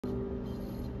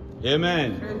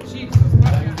Amen. Jesus.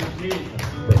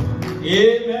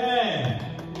 Amen.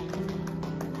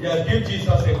 Yes, give Jesus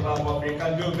a clap up. He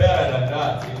can do better than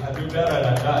that. He can do better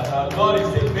than that. Our God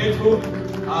is a faithful.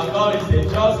 Our God is a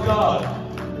just God.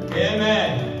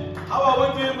 Amen. How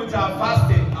are we doing with our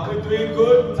fasting? Are we doing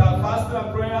good with our fasting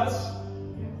and prayers?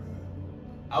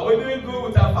 Are we doing good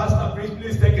with our fasting and prayers?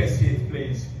 Please take a seat,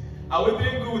 please. Are we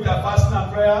doing good with our fasting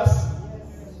and prayers?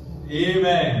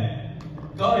 Amen.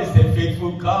 God is a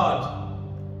faithful God.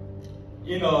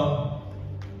 You know,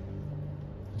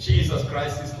 Jesus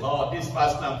Christ is Lord. This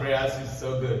fasting and prayers is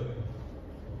so good.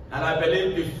 And I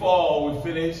believe before we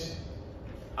finish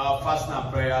our fasting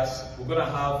and prayers, we're going to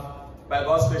have, by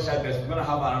God's special grace, we're going to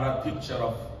have another picture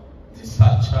of this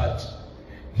church.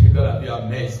 You're going to be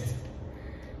amazed.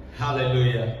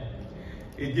 Hallelujah.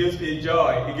 It gives me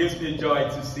joy. It gives me joy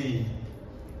to see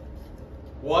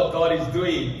what God is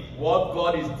doing. What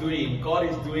God is doing. God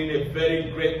is doing a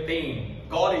very great thing.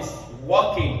 God is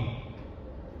working.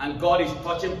 And God is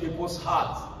touching people's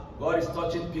hearts. God is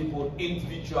touching people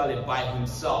individually by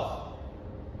himself.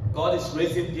 God is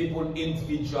raising people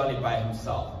individually by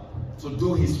himself to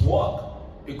do his work,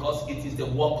 because it is the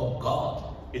work of God.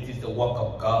 It is the work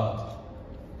of God.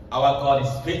 Our God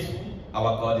is faithful.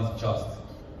 Our God is just.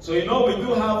 So you know, we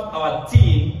do have our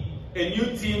team, a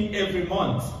new team every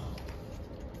month.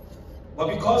 But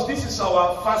because this is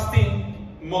our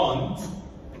fasting month,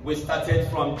 we started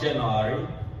from January.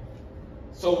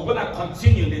 So we're going to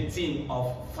continue the theme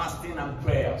of fasting and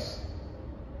prayers.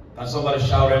 Can somebody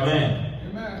shout amen?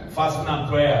 Amen. Fasting and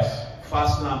prayers.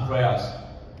 Fasting and prayers.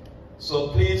 So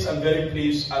please, I'm very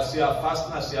pleased, as you are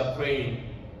fasting, as you are praying,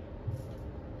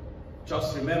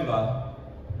 just remember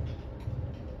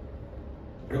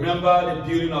the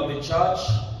building of the church,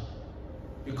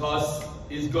 because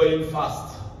it's going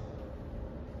fast.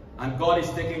 And God is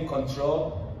taking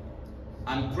control.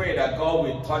 And pray that God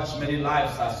will touch many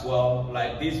lives as well,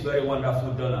 like this very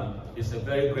wonderful donor. It's a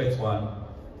very great one.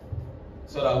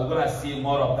 So that we're going to see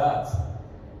more of that.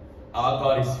 Our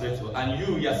God is faithful. And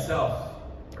you yourself,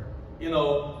 you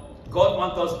know, God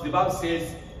wants us, the Bible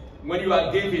says, when you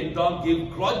are giving, don't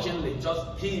give grudgingly,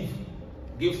 just give.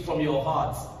 Give from your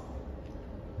heart.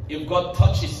 If God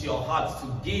touches your heart to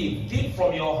give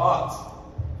from your heart.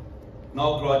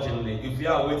 Not grudgingly. If you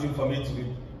are waiting for me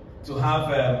to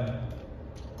have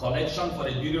collection for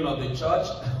the building of the church,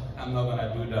 I'm not going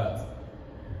to do that.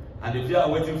 And if you are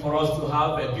waiting for us to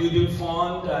have a building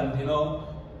fund, and you know,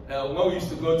 when we used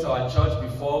to go to our church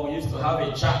before, we used to have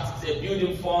a chart, say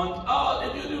building fund. Oh,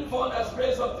 the building fund has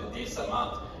raised up to this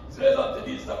amount. It's raised up to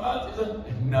this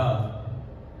amount. No,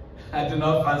 I do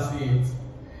not fancy it.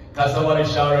 Can somebody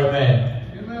shout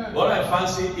amen? Amen. What I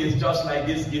fancy is just like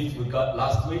this gift we got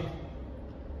last week.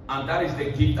 And that is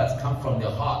the gift that's come from the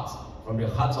heart of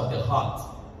the heart.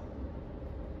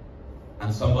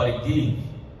 And somebody give,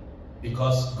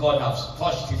 because God has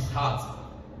touched his heart.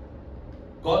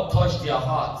 God touched their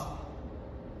heart.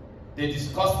 They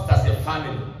discussed it as a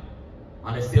family.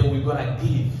 And they said, we're going to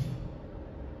give.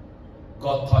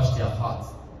 God touched their heart.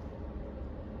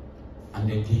 And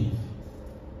they give.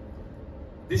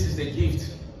 This is the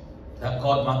gift that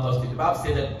God wants us to give. The Bible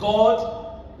says that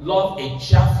God loves a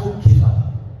cheerful giver.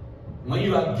 When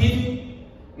you are giving,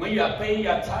 when you are paying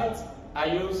your tithe, are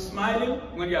you smiling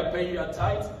when you are paying your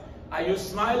tithe? Are you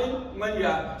smiling when you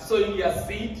are sowing your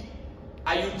seed?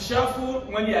 Are you cheerful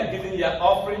when you are giving your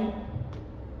offering?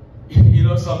 You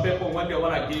know, some people, when they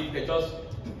want to give, they just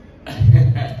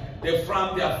they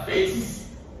frown their face.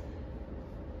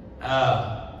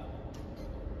 I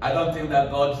don't think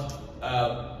that God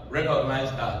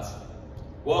recognizes that.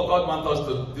 What God wants us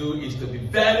to do is to be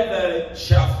very, very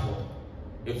cheerful.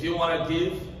 If you want to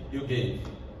give, you give.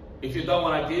 If you don't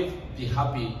want to give, be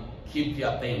happy. Keep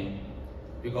your thing,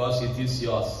 because it is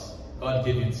yours. God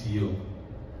gave it to you.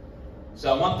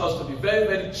 So I want us to be very,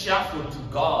 very cheerful to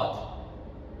God,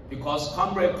 because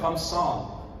come rain, come sun,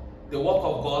 the work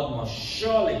of God must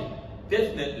surely,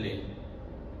 definitely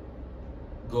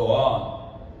go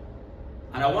on.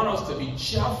 And I want us to be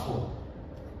cheerful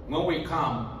when we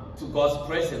come to God's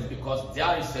presence, because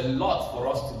there is a lot for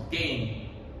us to gain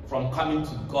from coming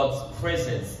to God's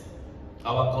presence.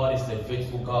 Our God is a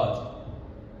faithful God.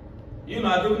 You know,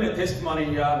 I've given a testimony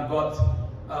here, and God,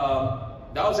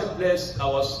 that was a place I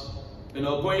was, you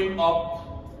know, going up,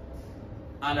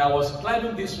 and I was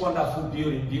climbing this wonderful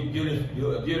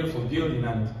beautiful building,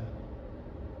 and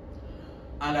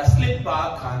I slipped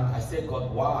back, and I said,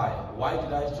 God, why? Why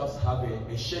did I just have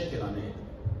a shaking on it?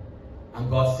 And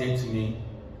God said to me,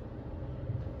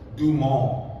 do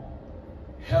more.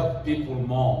 Help people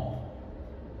more.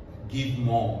 Give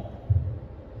more.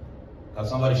 Can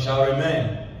somebody shout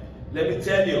amen? Let me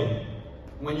tell you,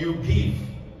 when you give,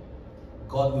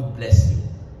 God will bless you.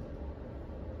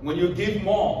 When you give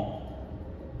more,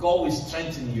 God will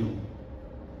strengthen you.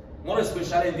 More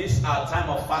especially in this our time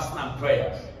of fasting and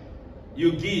prayers.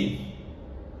 You give,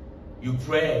 you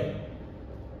pray,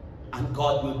 and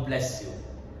God will bless you.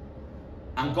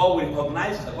 And God will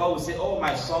recognize it. God will say, oh,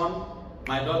 my son,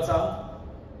 my daughter,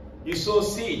 you sow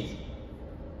seed.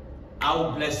 I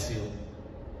will bless you.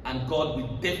 And God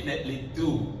will definitely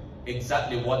do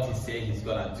exactly what he said he's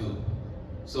going to do.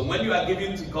 So when you are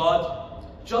giving to God,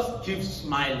 just give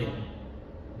smiling.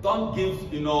 Don't give,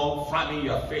 frowning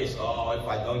your face. Oh, if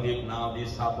I don't give now,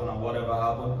 this happen and whatever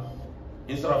happen.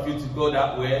 Instead of you to go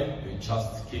that way, you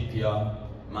just keep your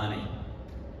money.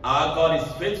 Our God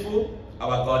is faithful.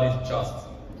 Our God is just.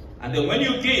 And then when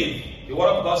you give, the word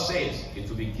of God says it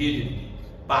will be given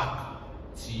back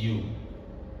to you.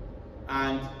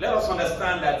 And let us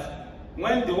understand that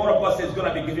when the word of God says it's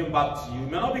going to be given back to you,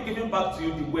 it may not be given back to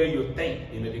you the way you think.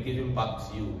 It may be given back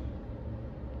to you.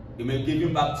 It may be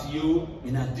given back to you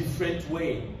in a different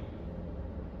way.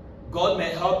 God may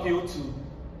help you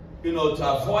to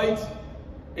avoid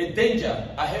a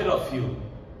danger ahead of you.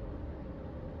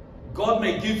 God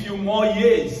may give you more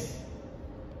years.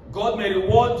 God may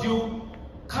reward you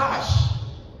cash,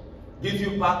 give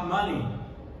you back money.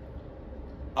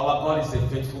 Our God is a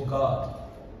faithful God.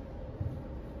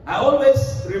 I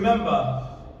always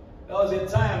remember there was a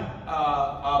time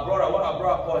one of our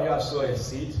brother Paul here sowed a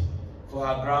seed for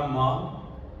her grandma.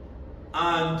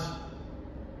 And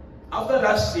after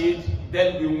that seed,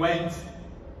 then we went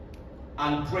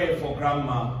and prayed for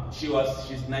grandma. She's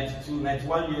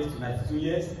 91 years to 92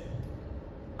 years.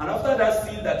 And after that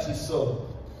seed that she sowed,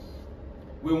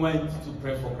 we went to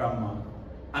pray for grandma.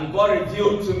 And God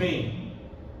revealed to me,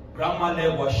 grandma's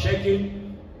leg was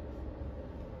shaking.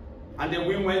 And then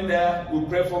we went there, we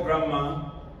prayed for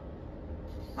grandma.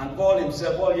 And Paul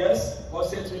himself, God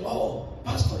said to me, oh,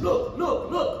 Pastor, look.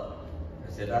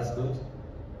 I said, that's good.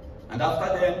 And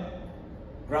after then,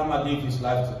 grandma gave his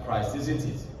life to Christ, isn't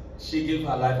it? She gave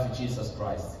her life to Jesus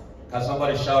Christ. Can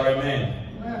somebody shout amen?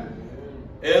 Amen.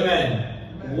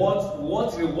 Amen.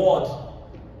 What reward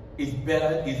is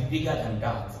bigger than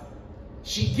that?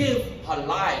 She gave her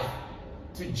life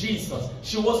to Jesus.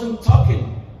 She wasn't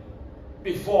talking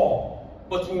before,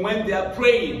 but we went there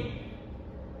praying.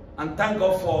 And thank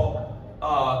God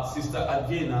for Sister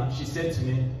Advina. She said to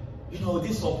me,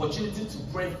 this opportunity to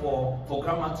pray for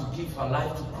grandma to give her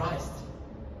life to Christ.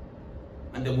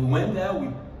 And then we went there, we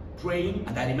praying,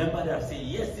 and I remember that I said,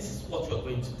 yes, this is what we're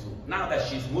going to do. Now that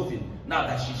she's moving, now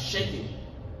that she's shaking.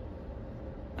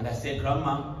 And I said,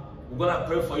 Grandma, we're going to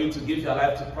pray for you to give your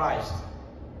life to Christ.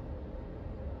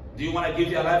 Do you want to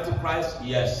give your life to Christ?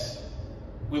 Yes.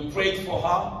 We prayed for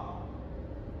her,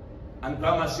 and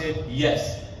Grandma said,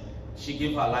 yes. She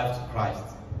gave her life to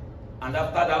Christ. And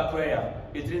after that prayer,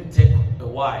 it didn't take a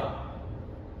while.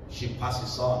 She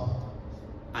passes on.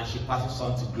 And she passes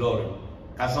on to glory.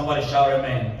 Can somebody shout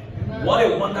amen? Amen. What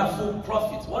a wonderful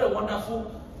prophet. What a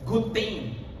wonderful good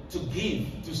thing to give,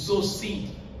 to sow seed.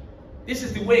 This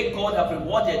is the way God has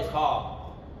rewarded her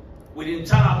with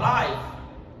eternal life.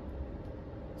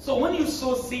 So when you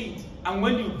sow seed, and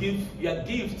when you give your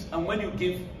gift, and when you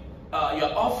give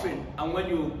your offering, and when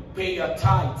you pay your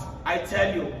tithe, I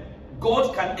tell you,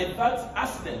 God can avert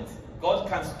accidents. God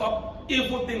can stop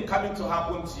evil things coming to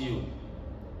happen to you.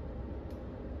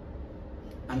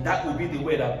 And that will be the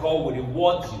way that God will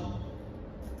reward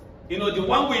you. The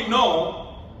one we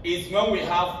know is when we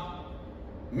have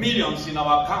millions in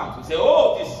our account. We say,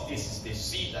 oh, this is the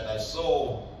seed that I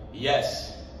sow.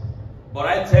 Yes. But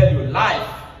I tell you, life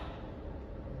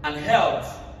and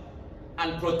health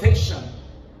and protection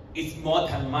is more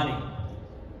than money.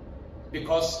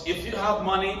 Because if you have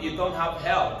money, you don't have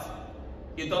health,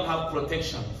 you don't have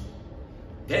protection,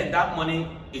 then that money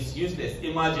is useless.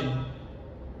 Imagine,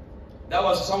 there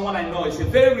was someone I know, he's a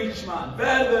very rich man,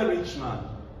 very, very rich man.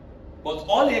 But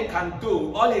all he can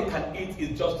do, all he can eat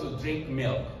is just to drink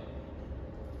milk.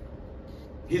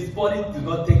 His body does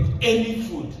not take any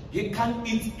food. He can't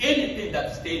eat anything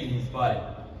that stays in his body.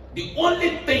 The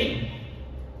only thing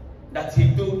that he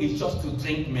do is just to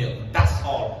drink milk. That's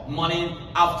all. Morning,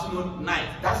 afternoon, night.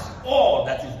 That's all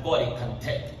that his body can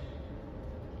take.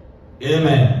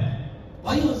 Amen.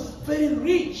 But he was very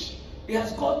rich. He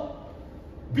has got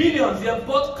billions. He has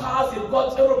got cars. He has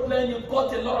got aeroplanes. He has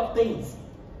got a lot of things.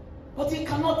 But he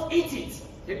cannot eat it.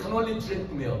 He can only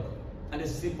drink milk and a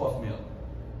sip of milk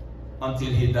until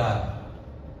he died.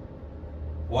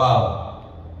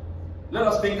 Wow. Let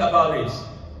us think about this.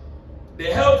 The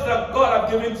health that God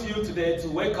has given to you today to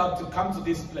wake up, to come to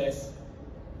this place,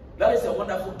 that is a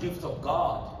wonderful gift of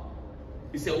God.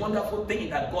 It's a wonderful thing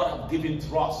that God has given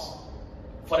to us.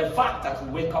 For the fact that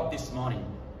we wake up this morning,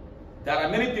 there are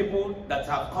many people that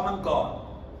have come and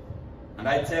gone. And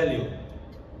I tell you,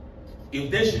 if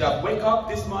they should have wake up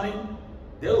this morning,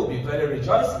 they will be very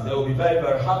rejoicing. They will be very,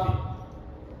 very happy.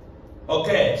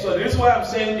 Okay, so the reason why I'm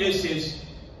saying this is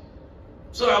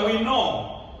so that we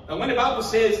know that when the Bible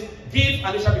says, give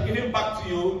and it shall be given back to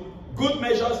you, good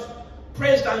measures,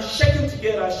 pressed and shaken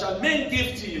together, shall men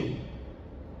give to you.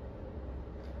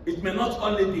 It may not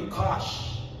only be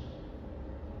cash,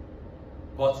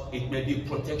 but it may be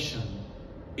protection,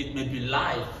 it may be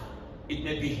life, it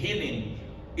may be healing,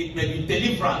 it may be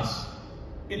deliverance,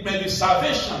 it may be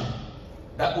salvation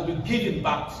that will be given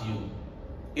back to you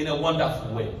in a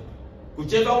wonderful way.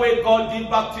 Whichever way God gives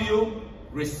back to you,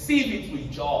 receive it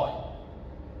with joy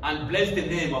and bless the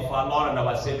name of our Lord and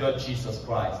our Savior Jesus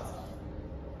Christ.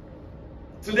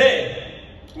 Today,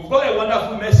 we've got a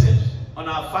wonderful message on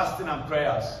our fasting and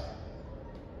prayers.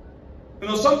 You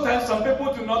know, sometimes some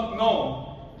people do not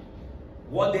know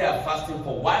what they are fasting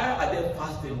for. Why are they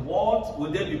fasting? What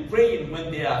will they be praying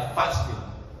when they are fasting?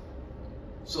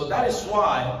 So that is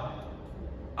why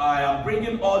I am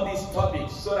bringing all these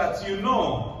topics so that you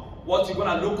know what you're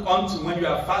going to look onto when you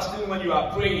are fasting, when you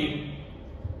are praying.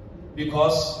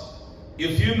 Because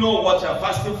if you know what you're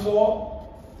fasting for,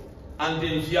 and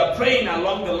if you are praying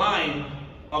along the line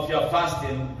of your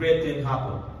fasting, great things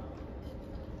happen.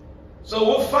 So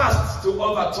we'll fast to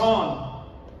overturn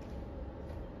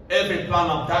every plan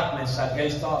of darkness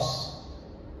against us.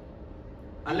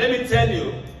 And let me tell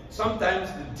you, sometimes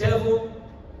the devil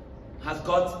has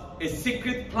got a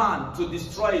secret plan to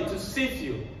destroy you, to sift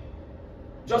you.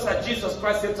 Just as Jesus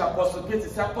Christ said to Apostle Peter, he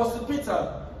said, Apostle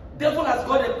Peter, devil has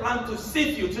got a plan to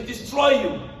sift you, to destroy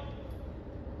you.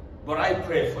 But I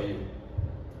pray for you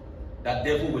that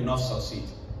devil will not succeed.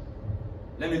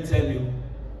 Let me tell you,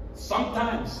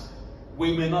 sometimes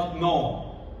we may not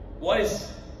know what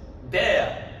is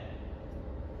there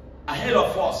ahead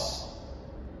of us.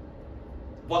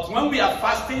 But when we are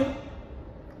fasting,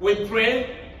 we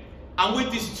pray and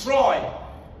we destroy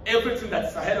everything that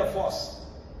is ahead of us.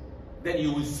 Then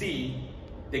you will see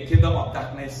the kingdom of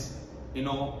darkness,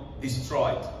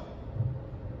 destroyed.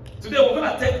 Today we're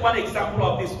going to take one example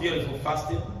of this beautiful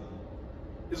fasting.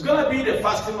 It's going to be the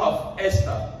fasting of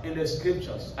Esther in the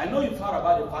scriptures. I know you've heard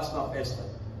about the fasting of Esther.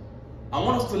 I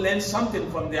want us to learn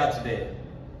something from there today.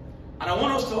 And I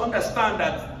want us to understand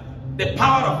that the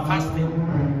power of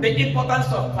fasting, the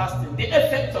importance of fasting, the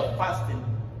effect of fasting,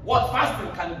 what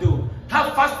fasting can do, how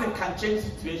fasting can change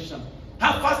situation,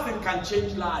 how fasting can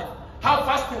change life, how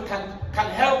fasting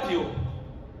can help you.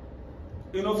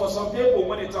 You know, for some people,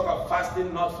 when they talk of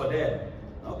fasting, not for them.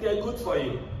 Okay, good for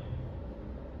you.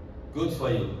 Good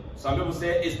for you. Some people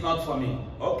say, it's not for me.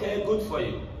 Okay, good for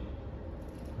you.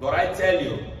 But I tell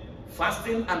you,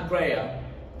 fasting and prayer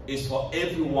is for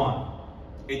everyone.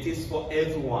 It is for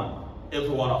everyone. Every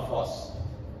one of us.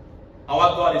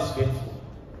 Our God is faithful.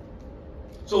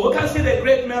 So we can see the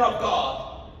great man of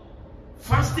God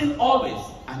fasting always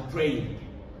and praying.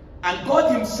 And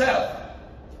God himself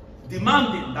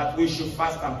demanding that we should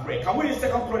fast and pray. Can we read 2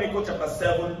 Chronicles chapter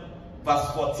 7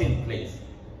 verse 14 please?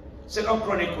 2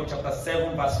 Chronicles chapter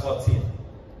 7 verse 14.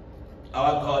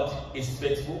 Our God is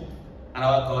faithful and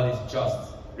our God is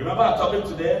just. Remember our topic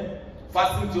today?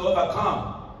 Fasting to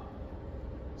overcome.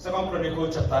 2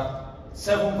 Chronicles chapter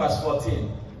 7 verse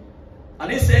 14.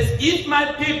 And it says, if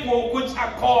my people which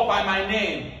are called by my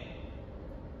name,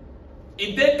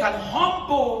 if they can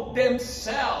humble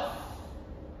themselves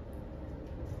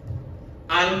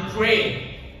and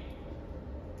pray.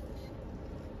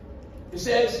 He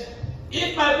says,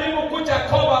 if my people which are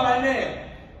called by my name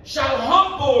shall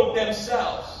humble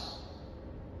themselves.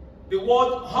 The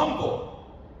word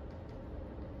humble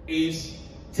is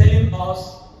telling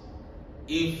us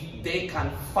if they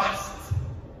can fast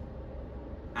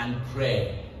and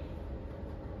pray.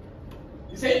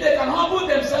 He said, if they can humble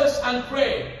themselves and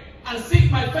pray and seek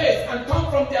my face and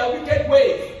turn from their wicked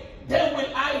ways, then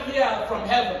will I hear from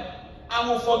heaven and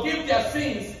will forgive their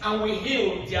sins and will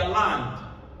heal their land.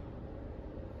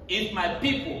 If my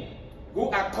people who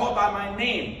are called by my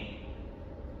name,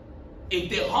 if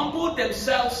they humble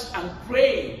themselves and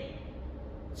pray.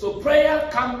 So prayer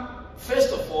comes,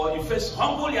 first of all, you first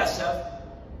humble yourself,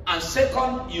 and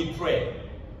second, you pray.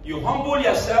 You humble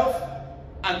yourself,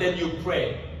 and then you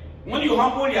pray. When you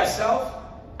humble yourself,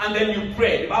 and then you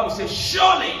pray, the Bible says,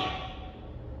 surely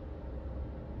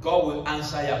God will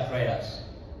answer your prayers.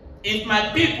 If my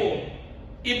people,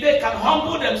 if they can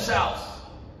humble themselves,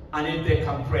 and if they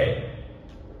can pray.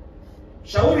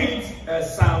 Shall we read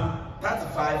Psalm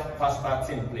 35 verse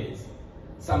 13, please?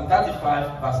 Psalm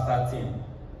 35, verse 13.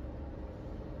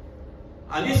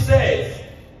 And it says,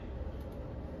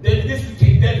 this is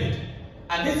King David,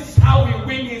 and this is how he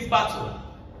win his battle.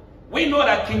 We know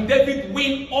that King David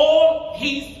win all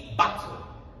his battle.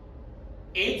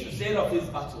 A to Z of his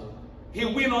battle. He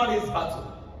win all his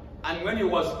battle. And when he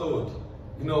was old,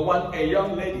 a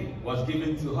young lady was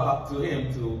given to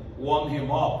him to warm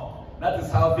him up. That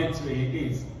is how victory he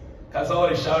is. Can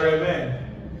somebody shout amen?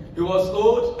 He was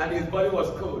old and his body was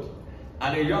cold.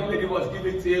 And a young lady was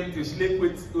given to him to sleep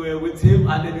with him,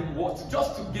 and then it was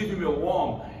just to give him a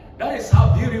warm. That is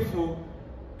how beautiful,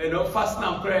 fasting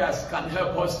and prayers can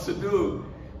help us to do.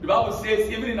 The Bible says,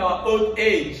 even in our old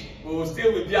age, we will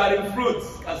still be bearing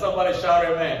fruits. Can somebody shout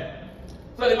amen?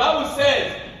 So the Bible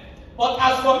says, but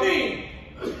as for me,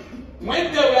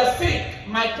 when they were sick,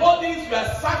 my clothing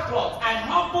were sackcloth. I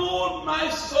humbled my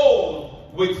soul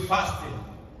with fasting.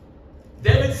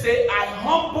 David said, I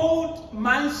humbled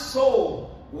my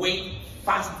soul with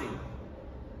fasting.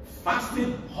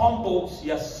 Fasting humbles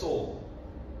your soul.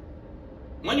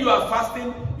 When you are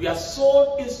fasting, your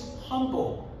soul is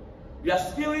humble. Your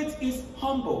spirit is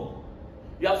humble.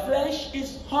 Your flesh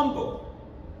is humble.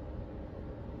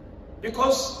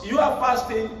 Because you are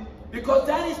fasting, because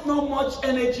there is no much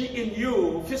energy in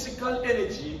you, physical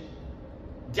energy.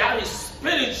 There is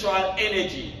spiritual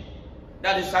energy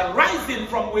that is arising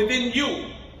from within you.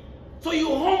 So you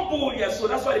humble your soul.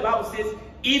 That's why the Bible says,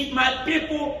 if my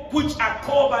people which are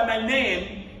called by my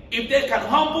name, if they can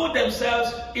humble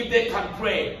themselves, if they can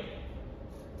pray.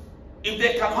 If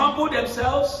they can humble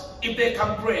themselves, if they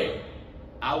can pray,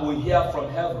 I will hear from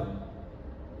heaven.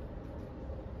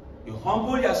 You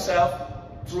humble yourself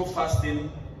through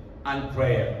fasting and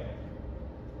prayer.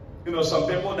 Some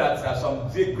people that are some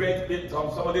of these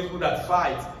people that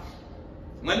fight,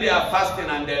 when they are fasting,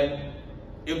 and then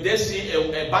if they see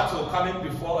a battle coming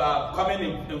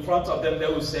in front of them, they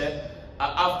will say,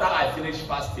 after I finish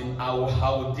fasting, I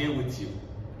will deal with you.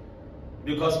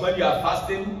 Because when you are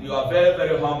fasting, you are very,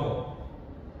 very humble.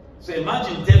 So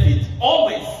imagine David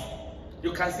always,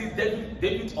 you can see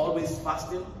David always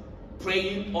fasting,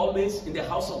 praying always in the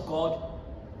house of God,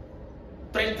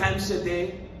 3 times a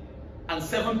day, and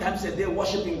 7 times a day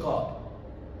worshiping God.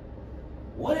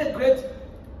 What a great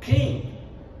king.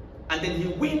 And then he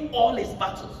win all his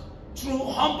battles through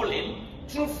humbling,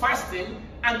 through fasting,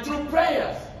 and through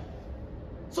prayers.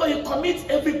 So he commits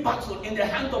every battle in the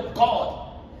hand of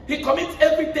God. He commits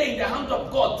every day in the hand of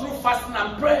God through fasting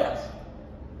and prayers.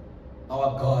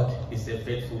 Our God is a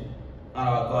faithful, and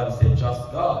our God is a just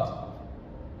God.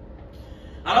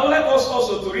 And I would like us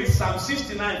also to read Psalm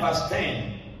 69 verse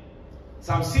 10.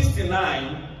 Psalm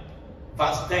 69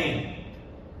 verse 10.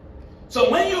 So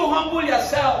when you humble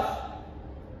yourself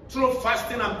through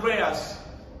fasting and prayers,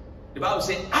 the Bible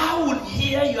says, I will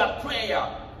hear your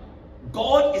prayer.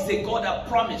 God is a God that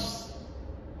promised.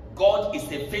 God is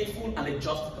a faithful and a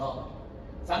just God.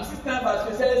 Psalm 69 verse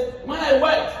 10 says, when I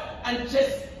went and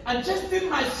chastened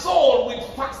my soul with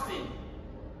fasting,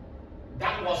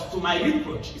 that was to my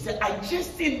reproach. He said, I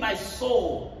chastened my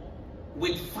soul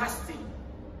with fasting.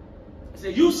 He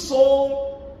said, you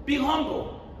soul, be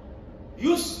humble.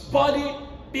 You body,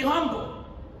 be humble.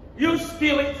 You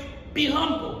spirit, be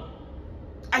humble.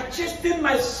 I chastened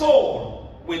my soul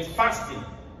with fasting.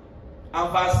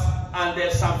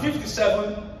 And Psalm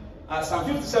 57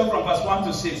 from verse 1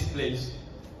 to 6, please.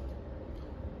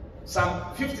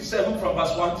 Psalm 57 from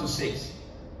verse 1 to 6.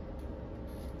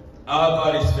 Our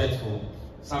God is faithful.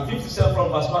 Psalm 57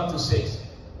 from verse 1 to 6.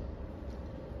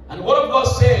 And the word of God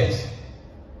says,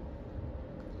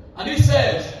 and it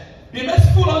says, be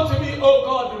merciful unto me, O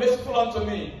God, be merciful unto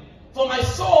me. For my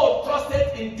soul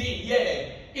trusted in thee,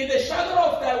 yea. In the shadow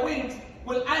of thy wings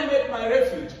will I make my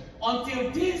refuge,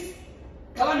 until these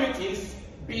calamities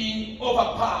be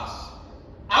overpassed.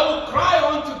 I will cry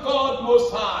unto God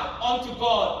most high, unto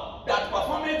God that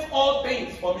performeth all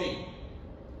things for me.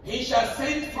 He shall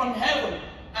send from heaven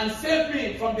and save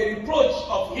me from the reproach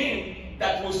of him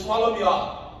that will swallow me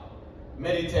up.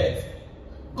 Meditate.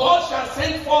 God shall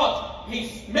send forth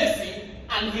his mercy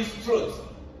and his truth.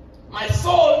 My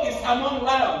soul is among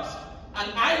lions,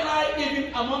 and I lie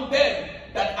even among them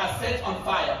that are set on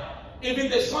fire, even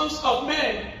the sons of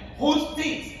men whose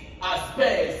teeth are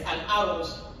spears and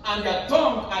arrows, and their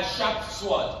tongue a sharp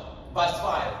sword. Verse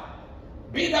 5.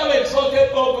 Be thou exalted,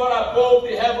 O God, above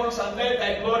the heavens, and let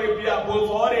thy glory be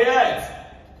above all the earth.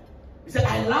 He said,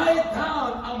 I lie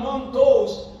down among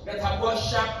those that have got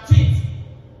sharp teeth.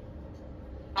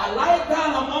 I lie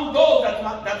down among those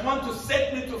that want to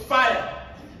set me to fire.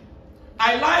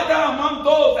 I lie down among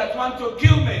those that want to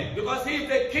kill me, because he is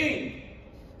the king.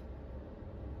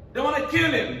 They want to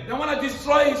kill him. They want to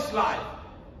destroy his life.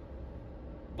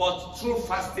 But through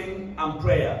fasting and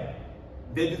prayer,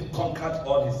 David conquered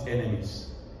all his enemies.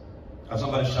 Can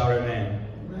somebody shout amen?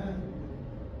 Amen.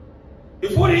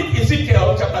 If we read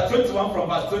Ezekiel chapter 21 from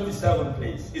verse 27,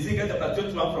 please. Ezekiel chapter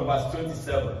 21 from verse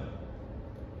 27.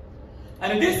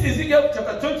 And in this Ezekiel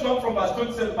chapter 21 from verse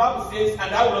 27, the Bible says,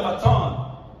 and I will overturn,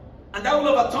 and I will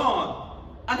overturn,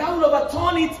 and I will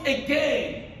overturn it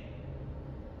again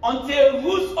until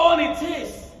whose own it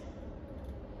is.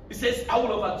 It says, I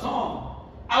will overturn.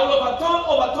 I will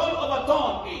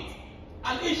overturn it.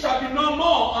 And it shall be no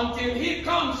more until he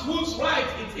comes whose right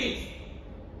it is.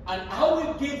 And I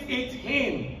will give it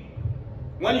him.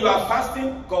 When you are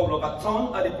fasting, God will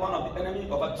overturn the plan of the enemy,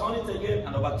 overturn it again,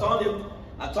 and overturn it,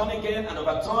 and turn again, and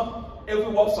overturn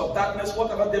every works of darkness,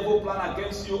 whatever devil plan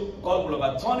against you, God will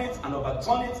overturn it, and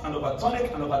overturn it, and overturn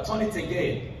it, and overturn it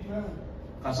again. Amen.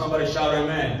 Can somebody shout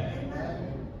amen?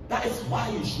 Amen? That is why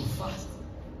you should fast.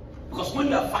 Because when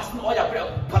you are fasting, all your prayer,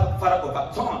 Father,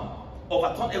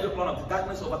 overturn every plan of the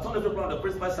darkness, overturn every plan of the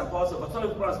principalities and powers, overturn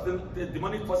every plan of the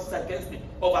demonic forces against me.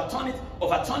 Overturn it,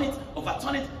 overturn it,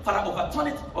 overturn it, Father, overturn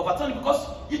it, because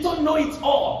you don't know it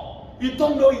all. You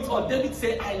don't know it all. David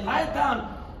said, I lie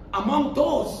down among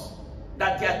those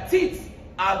that their teeth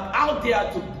are out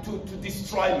there to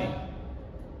destroy me.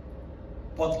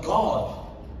 But God,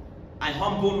 I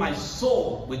humble my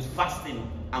soul with fasting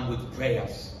and with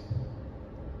prayers.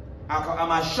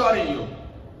 I'm assuring you,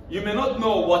 you may not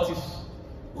know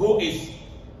who is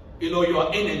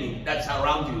your enemy that's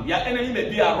around you. Your enemy may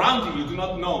be around you, you do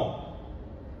not know.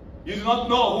 You do not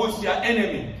know who's your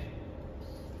enemy.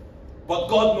 But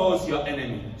God knows your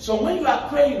enemy. So when you are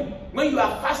praying, when you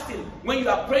are fasting, when you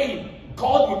are praying,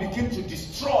 God will begin to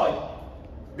destroy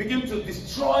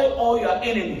all your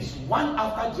enemies, one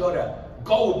after the other.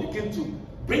 God will begin to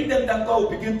bring them down. God will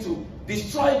begin to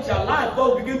destroy their life. God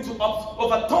will begin to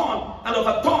overturn and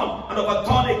overturn and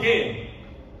overturn again.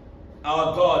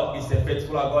 Our God is a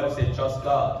faithful, our God is a just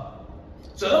God.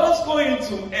 So let us go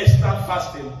into Esther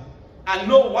fasting and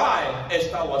know why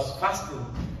Esther was fasting.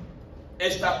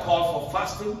 Esther called for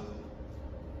fasting.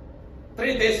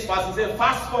 3 days fasting. He said,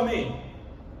 fast for me.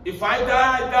 If I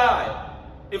die, I die.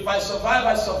 If I survive,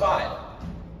 I survive.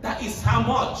 That is how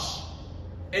much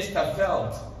Esther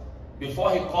felt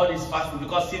before he called his fasting,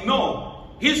 because he knows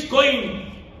he's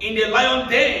going in the lion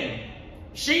den.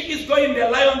 She is going in the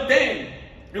lion den,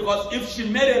 because if she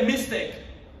made a mistake,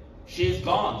 she is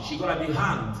gone. She's going to be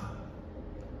hanged.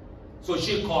 So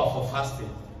she called for fasting.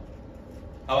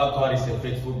 Our God is a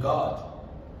faithful God.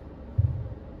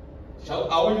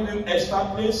 Are we reading Esther,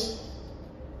 please?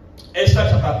 Esther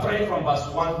chapter 3 from verse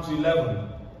 1 to 11.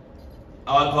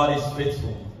 Our God is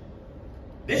faithful.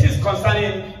 This is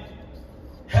concerning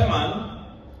Haman,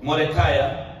 Mordecai,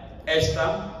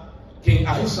 Esther, King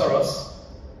Ahasuerus,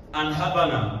 and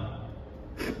Habana.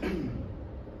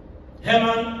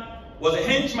 Haman was a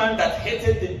henchman that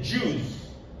hated the Jews.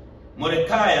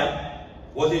 Mordecai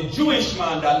was a Jewish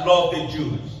man that loved the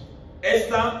Jews.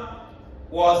 Esther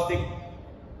was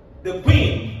the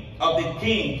queen of the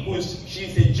king,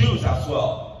 she's a Jew as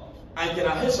well. And King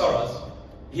Ahasuerus,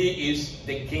 he is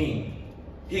the king.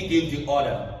 He gives the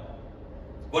order.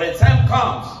 But a time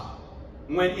comes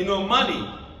when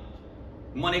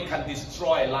money can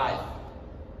destroy life.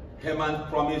 Haman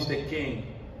promised the king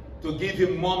to give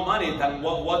him more money than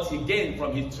what he gained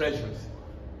from his treasures.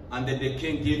 And then the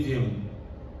king gave him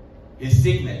his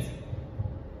signet,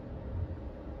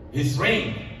 his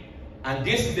ring. And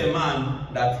this is the man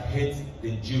that hates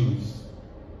the Jews.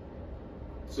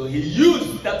 So he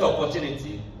used that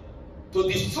opportunity to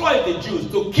destroy the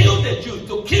Jews, to kill the Jews,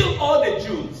 to kill all the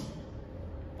Jews.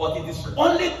 But it is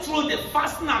only through the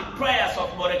fasting and prayers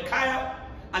of Mordecai,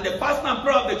 and the fasting and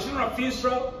prayer of the children of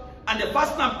Israel, and the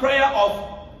fasting and prayer of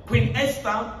Queen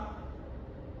Esther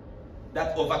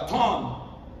that overturn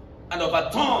and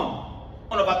overturn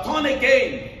and overturn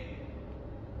again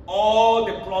all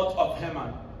the plot of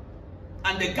Haman.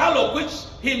 And the gallows which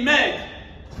he made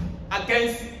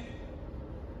against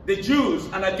the Jews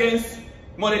and against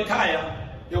Mordecai,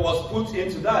 he was put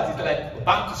into that. It's like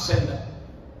back to sender.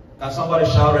 Can somebody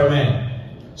shout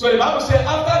amen? So the Bible says,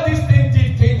 after this thing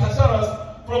did, King Ahasuerus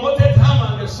promoted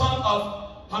Haman, the son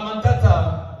of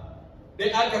Hammedatha, the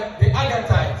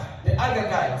Agagite,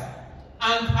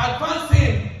 and advanced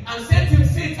him and set him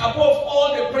seat above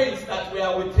all the princes that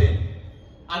were with him.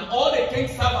 And all the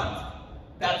king's servants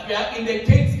that were in the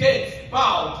king's gates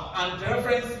bowed and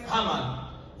reverenced Haman,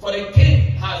 for the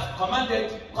king has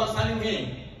commanded concerning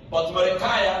him. But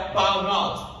Mordecai bowed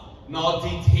not, nor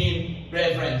did him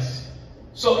reverence.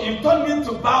 So you don't need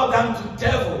to bow down to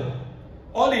devil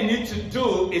All you need to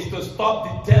do is to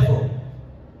stop the devil.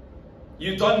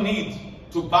 You don't need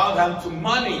to bow down to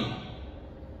money.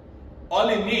 All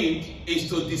you need is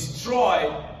to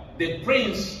destroy the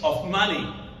prince of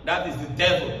money. That is the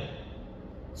devil.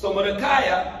 So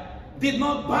Mordecai did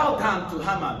not bow down to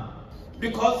Haman,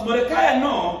 because Mordecai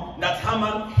knew that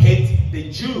Haman hates the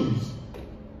Jews.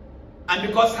 And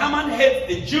because Haman hates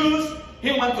the Jews,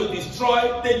 he wanted to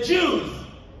destroy the Jews.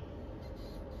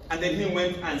 And then he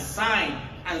went and signed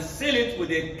and sealed it with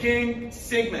a king's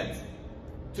signet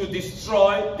to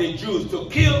destroy the Jews, to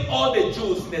kill all the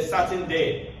Jews in a certain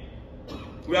day.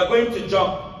 We are going to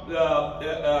jump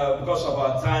because of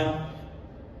our time.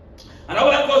 And I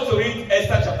would like us to read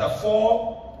Esther chapter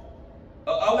 4.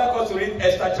 I would like us to read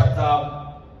Esther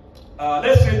chapter,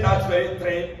 let's read that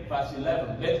 3 verse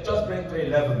 11. Let's just bring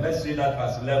 3:11. Let's read that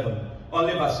verse 11.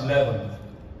 Only verse 11.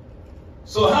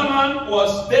 So Haman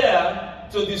was there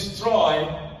to destroy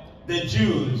the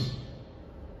Jews.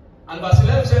 And verse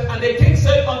 11 said, and the king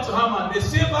said unto Haman, the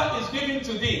silver is given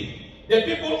to thee, the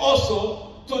people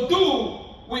also to do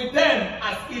with them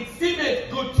as it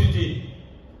seemeth good to thee.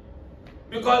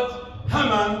 Because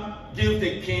Haman gave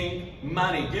the king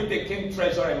money, give the king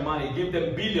treasure and money, give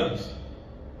them billions.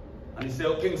 And he said,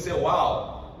 the king said,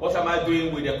 wow, what am I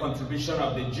doing with the contribution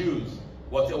of the Jews?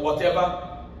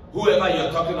 Whoever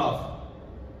you're talking of,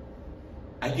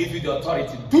 I give you the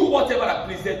authority. Do whatever that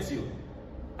pleases you.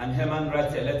 And Haman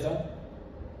wrote a letter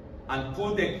and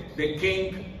put the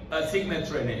king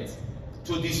signature in it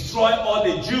to destroy all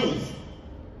the Jews.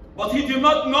 But he did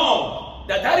not know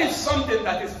that that is something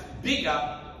that is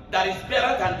bigger, that is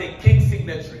better than the king's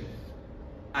signature.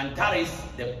 And that is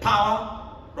the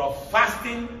power of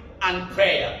fasting and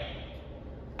prayer.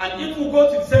 And if we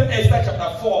go to the same Esther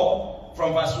chapter 4,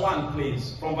 from verse 1,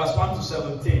 please. From verse 1 to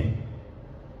 17.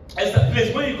 Esther,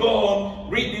 please, when you go home,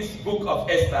 read this book of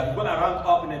Esther. We're going to round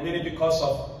up in a minute because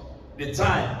of the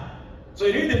time. So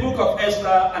you read the book of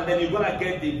Esther, and then you're going to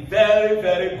get the very,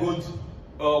 very good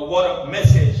word of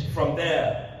message from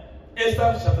there.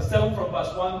 Esther chapter 7 from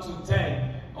verse 1 to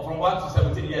 10, or from 1 to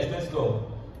 17. Yes, let's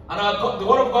go. And the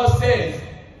word of God says,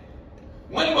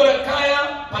 when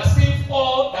Mordecai perceived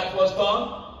all that was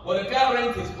done, Mordecai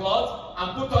rent his cloth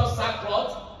and put on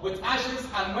sackcloth with ashes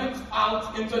and went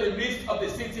out into the midst of the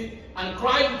city and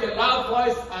cried with a loud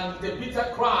voice and the bitter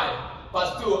cry.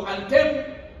 Verse 2, and came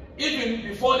even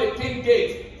before the king's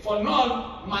gate, for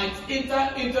none might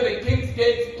enter into the king's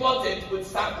gate clothed with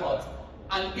sackcloth.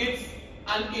 And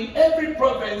in every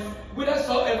province,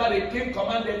 whithersoever the king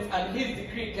commanded and his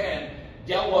decree came,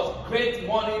 there was great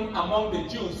mourning among the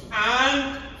Jews,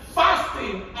 and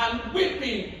fasting and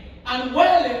weeping and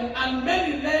wailing, and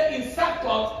many lay in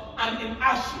sackcloth and in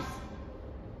ashes.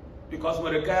 Because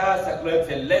Mordecai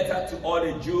circulated a letter to all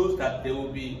the Jews that they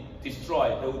will be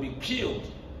destroyed, they will be killed.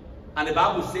 And the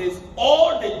Bible says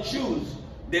all the Jews,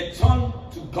 they turn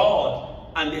to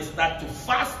God and they start to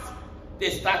fast,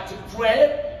 they start to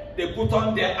pray, they put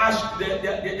on their clothes,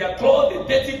 their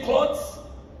dirty clothes.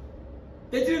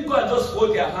 They didn't go and just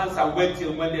hold their hands and wait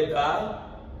till when they die,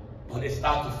 but they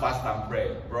start to fast and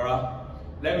pray. Brother,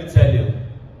 let me tell you,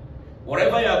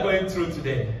 whatever you are going through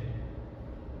today,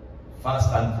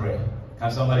 fast and pray.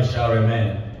 Can somebody shout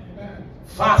amen? Amen.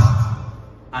 Fast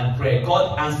and pray.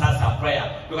 God answers our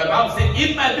prayer. Because the Bible says,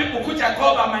 if my people which are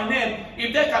called by my name,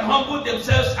 if they can humble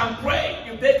themselves and pray,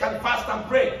 if they can fast and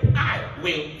pray, I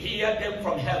will hear them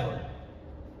from heaven.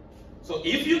 So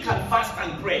if you can fast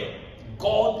and pray,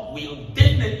 God will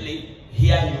definitely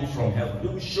hear you from heaven. He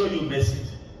will show you mercy.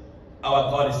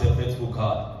 Our God is a faithful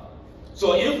God.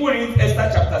 So if we read Esther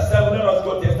chapter 7, let us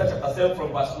go to Esther chapter 7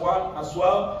 from verse 1 as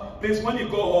well. Please, when you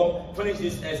go home, finish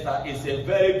this Esther. It's a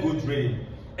very good reading.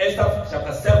 Esther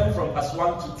chapter 7 from verse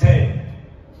 1 to 10.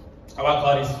 Our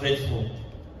God is faithful.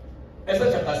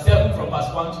 Esther chapter 7 from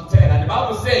verse 1 to 10. And the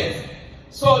Bible says,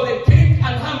 so the king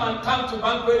and Haman come to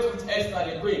banquet with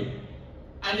Esther the queen.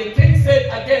 And the king said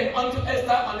again unto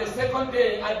Esther on the second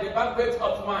day at the banquet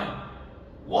of wine,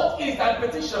 what is thy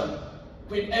petition,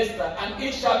 Queen Esther? And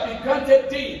it shall be granted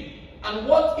thee. And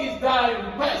what is thy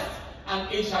request?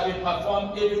 And it shall be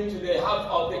performed even to the half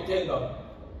of the kingdom.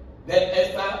 Then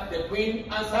Esther the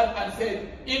queen answered and said,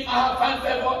 if I have found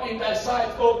favor in thy sight,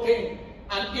 O king,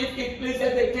 and if it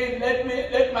pleases the king,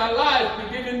 let my life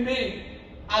be given me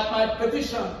at my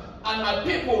petition, and my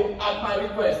people at my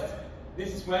request.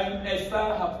 This is when Esther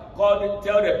have God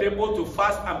tell the people to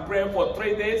fast and pray for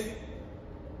 3 days.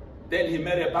 Then he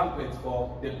made a banquet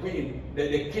for the queen,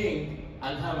 the king,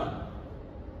 and Haman.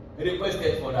 He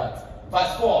requested for that.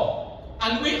 Verse 4.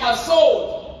 And we are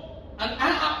sold, and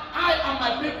I I and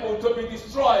my people to be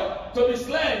destroyed, to be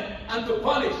slain, and to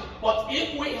punish. But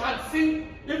if we have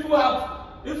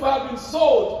been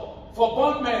sold for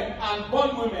bondmen and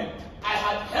bondwomen, I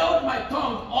had held my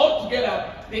tongue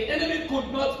altogether. The enemy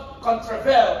could not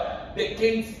contravene the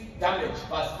king's damage.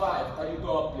 Verse 5. Can you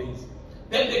go up, please?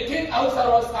 Then the king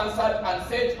Ahasuerus answered and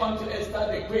said unto Esther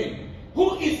the queen,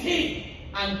 Who is he,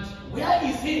 and where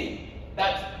is he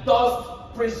that does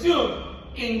presume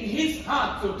in his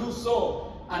heart to do so?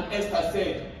 And Esther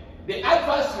said, The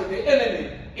adversary, the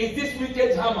enemy, is this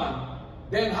wicked Haman.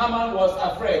 Then Haman was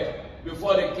afraid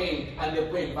before the king and the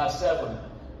queen. Verse 7.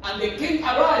 And the king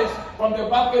arose from the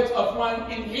banquet of wine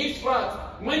in his wrath,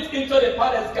 went into the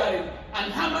palace garden,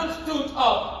 and Haman stood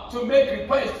up to make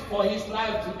request for his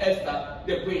life to Esther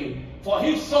the queen. For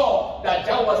he saw that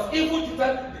there was evil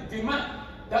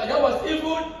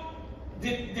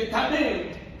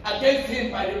determined against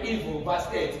him by the evil. Verse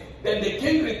 8. Then the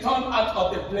king returned out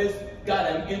of the place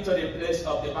garden into the place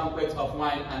of the banquet of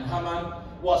wine, and Haman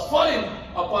was falling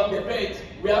upon the bed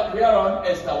whereon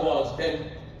Esther was. Then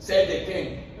said the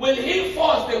king, Will he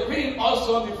force the queen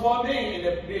also before me in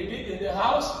the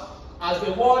house? As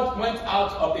the word went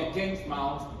out of the king's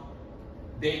mouth,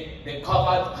 they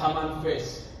covered Haman's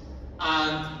face.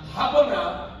 And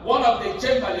Habona, one of the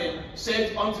chamberlain,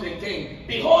 said unto the king,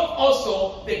 Behold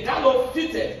also the gallows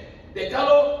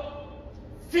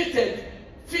fitted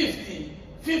 50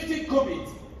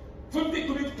 cubits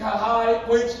high,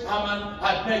 which Haman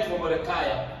had made for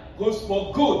Mordecai, who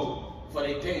spoke good for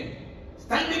the king.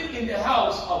 Standing in the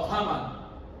house of Haman,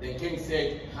 the king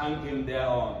said, Hang him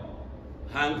thereon.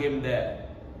 Hang him there.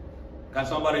 Can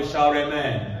somebody shout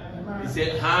amen? Amen. He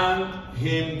said, Hang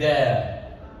him there.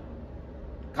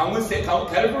 Can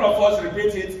every of us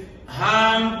repeat it?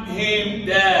 Hang him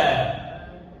there.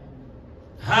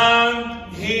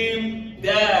 Hang him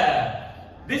there.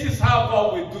 This is how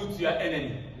God will do to your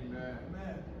enemy.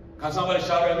 Amen. Can somebody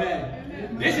shout amen?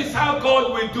 Amen? This is how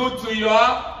God will do to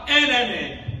your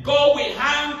enemy. God will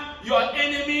hang your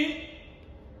enemy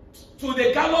to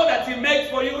the gallows that he makes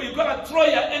for you. You're going to throw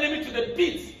your enemy to the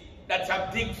pit that he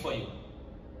has digged for you.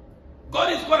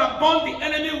 God is going to burn the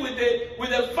enemy with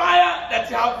the fire that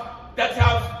he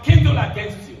have kindled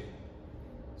against you.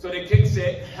 So the king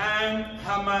said, Hang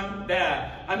Haman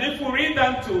there. And if we read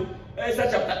down to Esther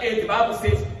chapter 8, the Bible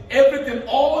says, everything,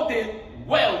 all the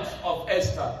wealth of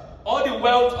Esther, all the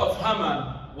wealth of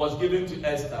Haman was given to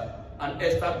Esther. And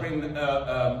Esther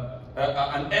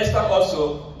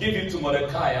also gave it to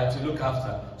Mordecai to look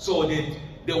after. So the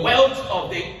wealth of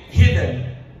the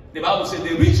hidden, the Bible says,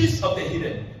 the riches of the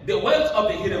hidden, the wealth of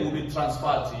the hidden will be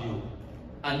transferred to you.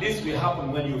 And this will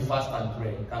happen when you fast and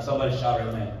pray. Can somebody shout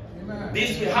amen? Amen.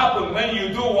 This will happen when you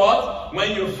do what?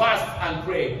 When you fast and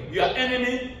pray. Your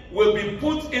enemy will be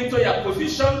put into your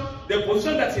position. The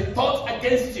position that he thought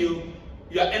against you,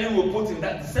 your enemy will put in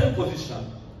that same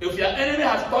position. If your enemy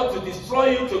has thought to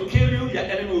destroy you, to kill you, your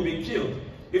enemy will be killed.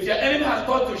 If your enemy has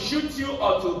thought to shoot you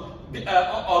or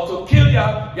to kill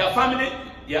your family,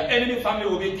 your enemy family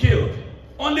will be killed.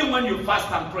 Only when you fast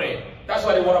and pray. That's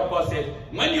what the word of God said.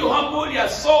 When you humble your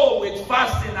soul with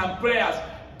fasting and prayers,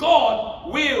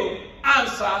 God will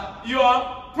answer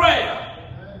your prayer.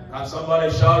 Can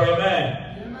somebody shout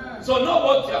amen? Amen. So know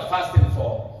what you are fasting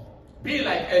for. Be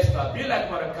like Esther, be like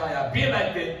Mordecai, be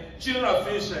like the children of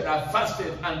Israel that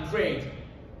fasted and prayed.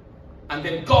 And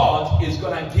then God is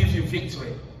going to give you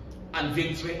victory and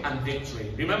victory and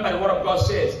victory. Remember the word of God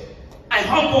says, I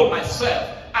humble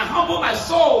myself. I humble my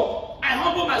soul. I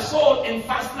humble my soul in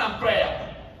fasting and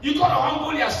prayer. You got to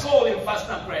humble your soul in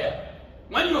fasting and prayer.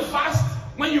 When you fast,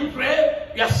 when you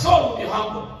pray, your soul will be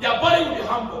humble. Your body will be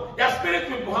humble. Your spirit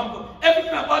will be humble.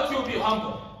 Everything about you will be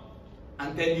humble.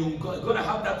 And then you're going to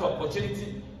have that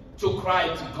opportunity to cry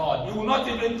to God. You will not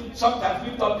even sometimes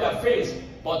lift up your face,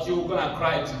 but you're going to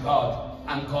cry to God.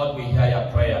 And God will hear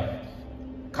your prayer.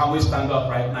 Can we stand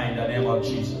up right now in the name of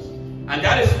Jesus? And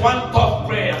that is one tough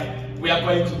prayer we are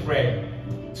going to pray.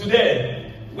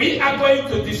 Today, we are going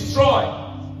to destroy,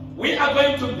 we are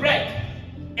going to break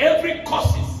every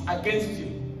curses against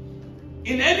you.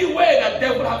 In any way that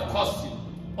devil have cursed you,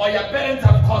 or your parents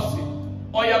have cursed you,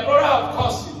 or your brother have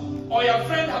cursed you, or your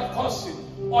friend have cursed you,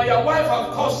 or your wife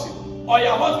have cursed you, or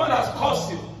your husband has cursed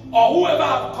you, or whoever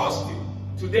have cursed you,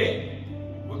 today,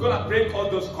 we're going to break all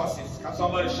those curses. Can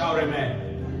somebody shout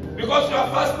amen? Because you are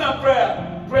fasting and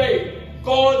prayer, pray,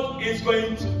 God is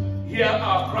going to hear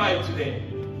our cry today.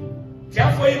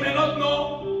 Therefore, you may not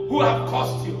know who have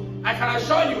cursed you. I can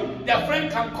assure you, their friend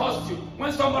can curse you.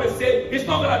 When somebody says, it's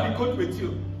not going to be good with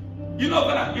you. You're not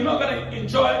going to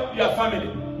enjoy your family.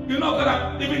 You're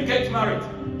not going to even get married.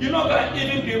 You're not going to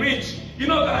even be rich. You're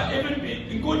not gonna even be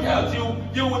in good health.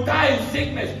 You will die in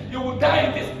sickness. You will die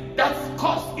in this. That's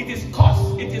cost. It is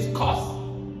cost. It is cost.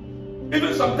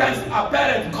 Even sometimes our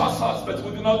parents curse us, but we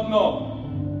do not know.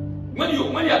 When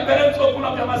your parents open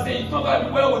up your mouth and say it's not going to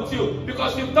be well with you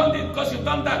because you've done this, because you've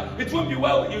done that, it won't be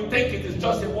well. You think it is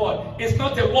just a word. It's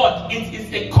not a word. It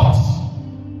is a curse.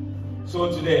 So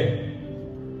today,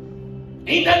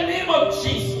 in the name of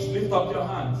Jesus, lift up your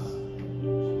hands.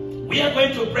 We are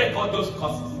going to break all those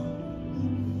curses.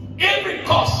 Every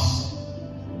curse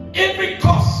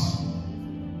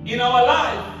in our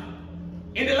life,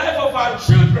 in the life of our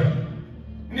children,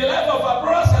 in the life of our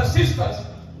brothers and sisters,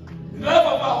 in the life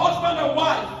of our husband and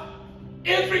wife,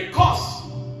 every curse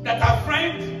that our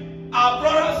friends, our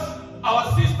brothers,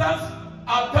 our sisters,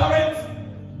 our parents,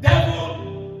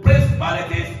 devil,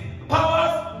 principalities,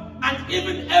 powers, and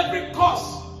even every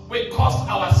curse we curse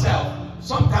ourselves.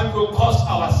 Sometimes we curse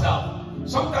ourselves.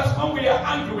 Sometimes when we are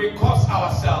angry, we curse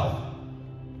ourselves.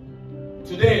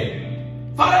 Today,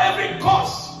 for every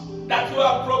curse that we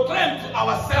have proclaimed to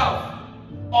ourselves,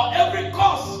 or every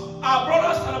curse our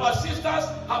brothers and our sisters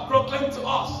have proclaimed to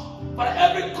us, for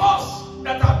every curse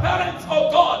that our parents, oh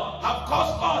God, have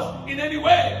caused us in any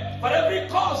way, for every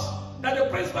curse that the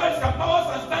principalities and powers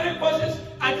and standing forces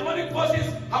and demonic forces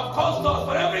have caused us,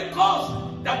 for every curse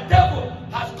that devil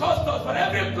has caused us, for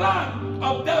every plan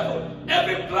of devil,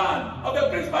 every plan of the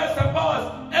principalities and powers,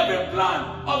 every plan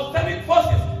of standing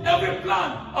forces, every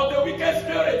plan of the wicked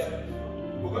spirits,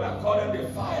 we're going to call them the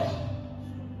fire.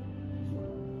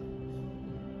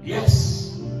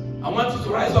 Yes. I want you to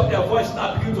rise up your voice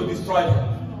now. Begin to destroy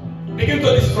them. Begin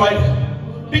to destroy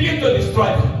them. Begin to destroy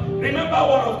them. Remember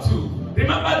one of two.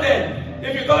 Remember them.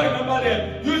 If you don't remember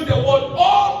them, use the word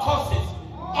all curses.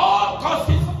 All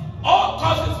curses. All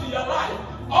curses in your life.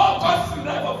 All curses in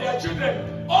the life of your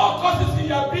children. All curses in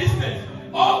your business.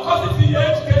 All curses in your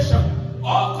education.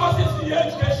 All curses in your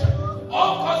education.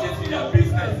 All curses in your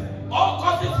business. All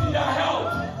curses in your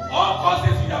health. All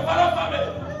curses in your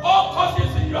family. All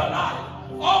causes in your life,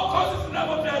 all causes in the life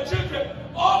of your children,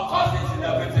 all causes in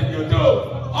everything you do,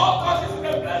 all causes in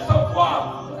the place of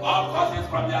work, all causes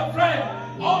from your friend,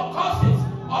 all causes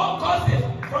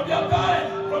from your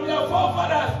parents, from your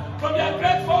forefathers, from your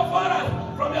great forefathers,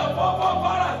 from your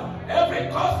forefathers, every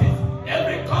causes,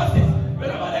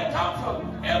 wherever they come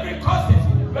from, every causes,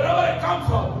 wherever they come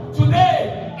from,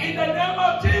 today, in the name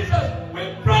of Jesus, we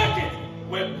break it,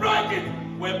 we break it,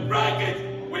 we break it,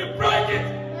 we break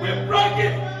it. We break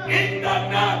it in the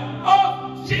name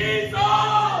of Jesus.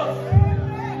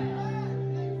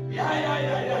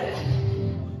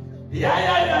 Yeah.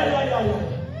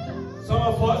 Some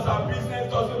of us, our business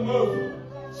doesn't move.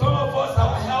 Some of us,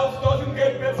 our health doesn't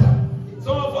get better.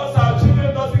 Some of us, our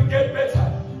children doesn't get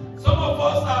better. Some of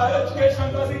us, our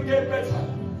education doesn't get better.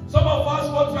 Some of us,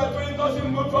 what we are doing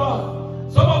doesn't move on.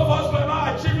 Some of us, we're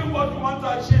not achieving what we want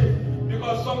to achieve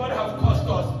because somebody has cost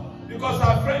us. Because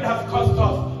our friend has cost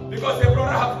us, because a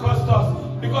brother has cost us,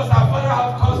 because our father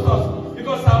has cost us,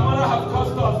 because our mother has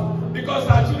cost us, because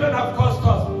our children have cost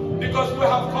us, because we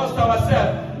have cost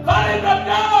ourselves. But in the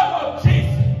name of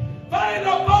Jesus, but in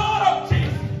the blood of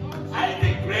Jesus, I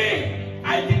decree,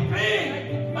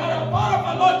 by the power of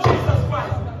our Lord Jesus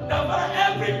Christ, that for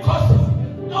every cause,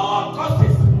 all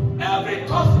causes, every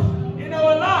cause in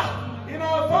our life, in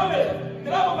our family, in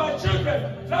the life of our children,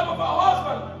 in the life of our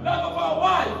husband, in the life of our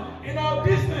wife, in our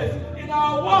business, in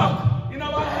our work, in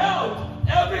our health,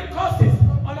 every causes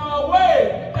on our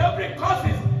way, every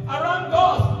causes around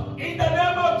us, in the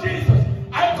name of Jesus,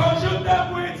 I consume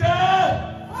them with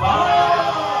fire.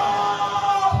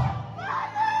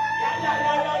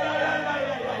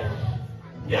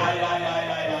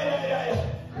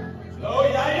 Oh,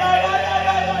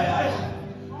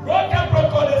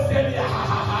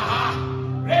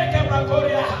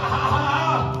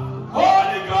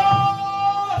 Holy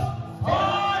Ghost,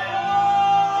 fire!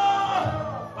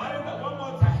 One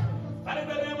more time. In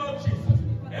the name of Jesus,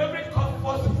 every cause,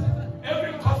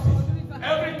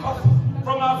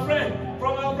 from our friend,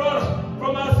 from our brother,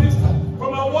 from our sister,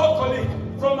 from our work colleague,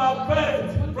 from our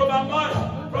parents, from our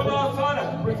mother, from our father,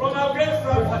 from our great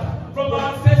grandfather, from our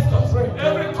ancestors,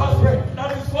 every cause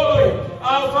that is following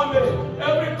our family,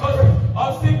 every cause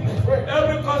of sickness,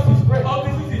 every cause of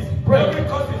diseases, every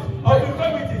cause of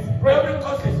infirmities, every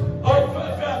cause of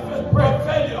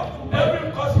failure,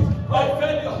 every cause of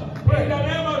failure, in the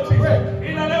name of Jesus,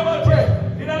 in the name of Jesus,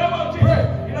 in the name of Jesus,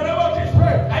 in the name of Jesus,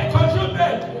 I consume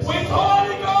them with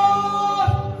Holy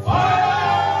Ghost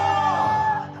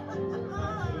fire.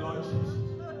 Lord Jesus,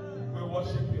 we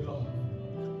worship you, Lord.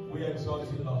 We exalt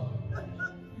you, Lord.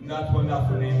 In that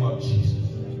wonderful name of Jesus.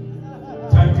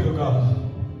 Thank you, God.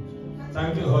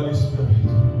 Thank you, Holy Spirit,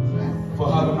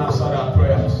 for having answered our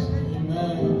prayers.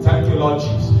 Amen. Thank you, Lord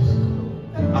Jesus.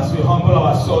 As we humble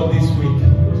our soul this week,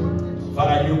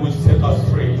 Father, you will set us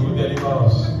free. You will deliver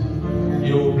us.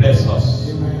 You will bless us.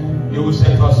 Amen. You will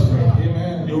set us free.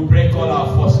 Amen. You will break all our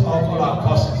forces, all our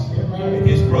curses. It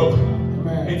is broken.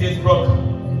 Amen. It is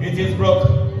broken. It is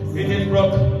broken. It is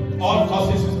broken. All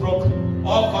curses is broken.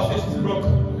 All curses is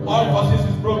broken. All curses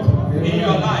is broken. In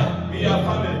your life, in your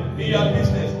family, in your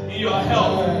business, in your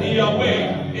health, in your way,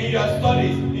 in your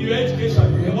studies, in your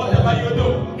education, in whatever you do.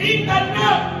 In the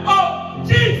name of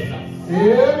Jesus.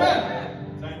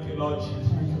 Amen. Thank you, Lord Jesus.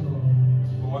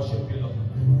 We worship you, Lord.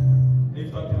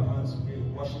 Lift up your hands. We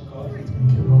worship God.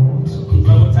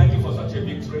 Lord, we thank you for such a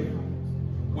victory.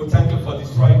 We thank you for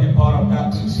destroying the power of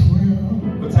darkness.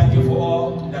 We thank you for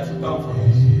all that you've done for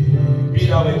us. Be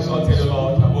thou exalted,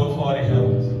 Lord, above all the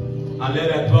heavens. And let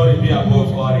thy glory be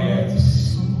above all the earth.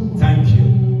 Thank you.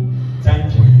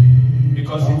 Thank you.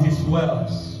 Because it is well.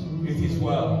 It is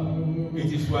well.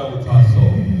 It is well with our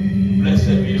soul.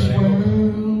 Blessed be your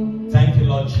name. Thank you,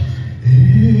 Lord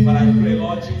Jesus. But I pray,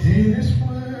 Lord Jesus,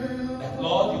 that,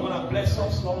 Lord, you're going to bless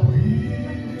us, Lord.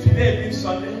 Today being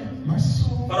Sunday,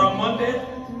 but on Monday,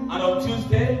 and on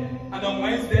Tuesday, and on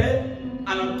Wednesday, and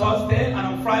on Thursday, and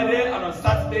on Friday, and on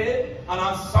Saturday, and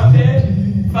on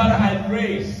Sunday, Father, I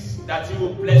pray that you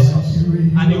will bless us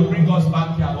and you will bring us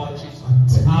back here, Lord Jesus.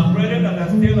 Our brethren that are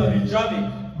still on the journey,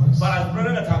 but our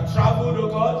brethren that have traveled, oh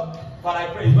God, Father, I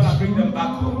pray you're going to bring them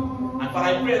back home. And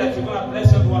Father, I pray that you're going to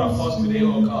bless every one of us today,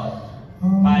 oh God,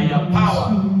 by your power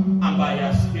and by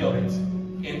your spirit,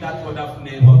 in that wonderful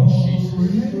name of Jesus.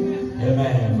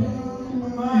 Amen.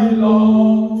 My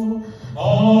Lord,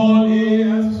 all he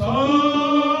has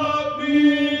taught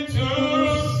me to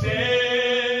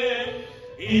say,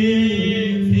 it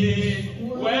is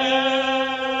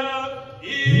well,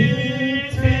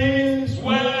 it is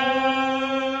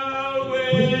well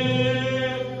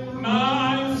with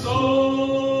my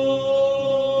soul.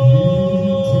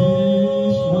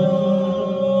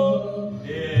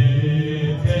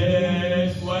 It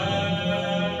is well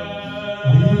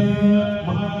with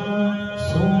my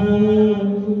soul.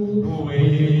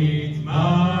 With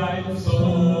my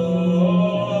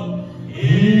soul.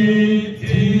 It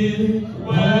is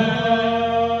well.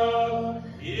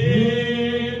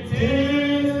 It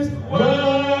is well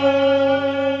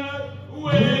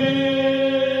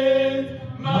with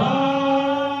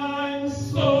my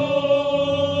soul.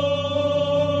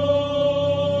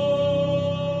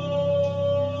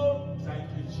 Thank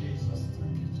you, Jesus.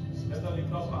 Let us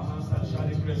lift up our hands and share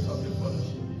the grace of the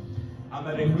fellowship. And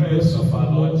may the grace of our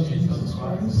Lord Jesus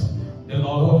Christ, the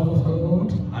love of God,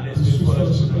 and the sweet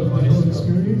fellowship of the Holy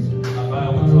Spirit,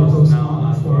 abide with us now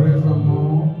and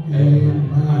forevermore. Amen.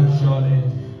 And surely,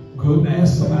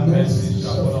 goodness and mercy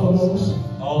shall follow us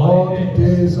all the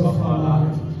days of our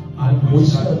life, and we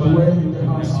shall dwell in the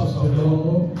house of the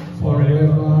Lord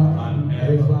forever and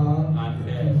ever and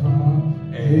ever.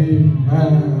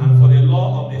 Amen. And for the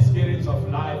law of the Spirit of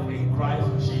life in Christ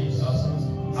Jesus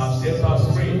has set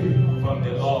us free from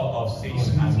the law of sin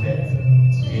and death.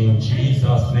 In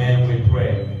Jesus' name we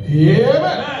pray.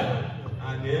 Amen.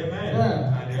 And amen.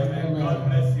 And amen. God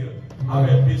bless you. Have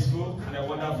a peaceful and a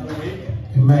wonderful week.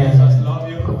 Amen. Jesus love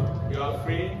you. You are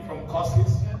free from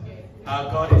curses.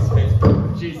 Our God is faithful.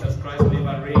 Jesus Christ live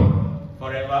and reign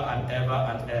forever and ever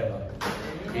and ever.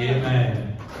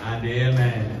 Amen. And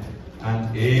amen.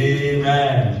 And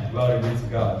amen. Glory be to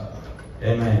God.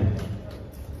 Amen.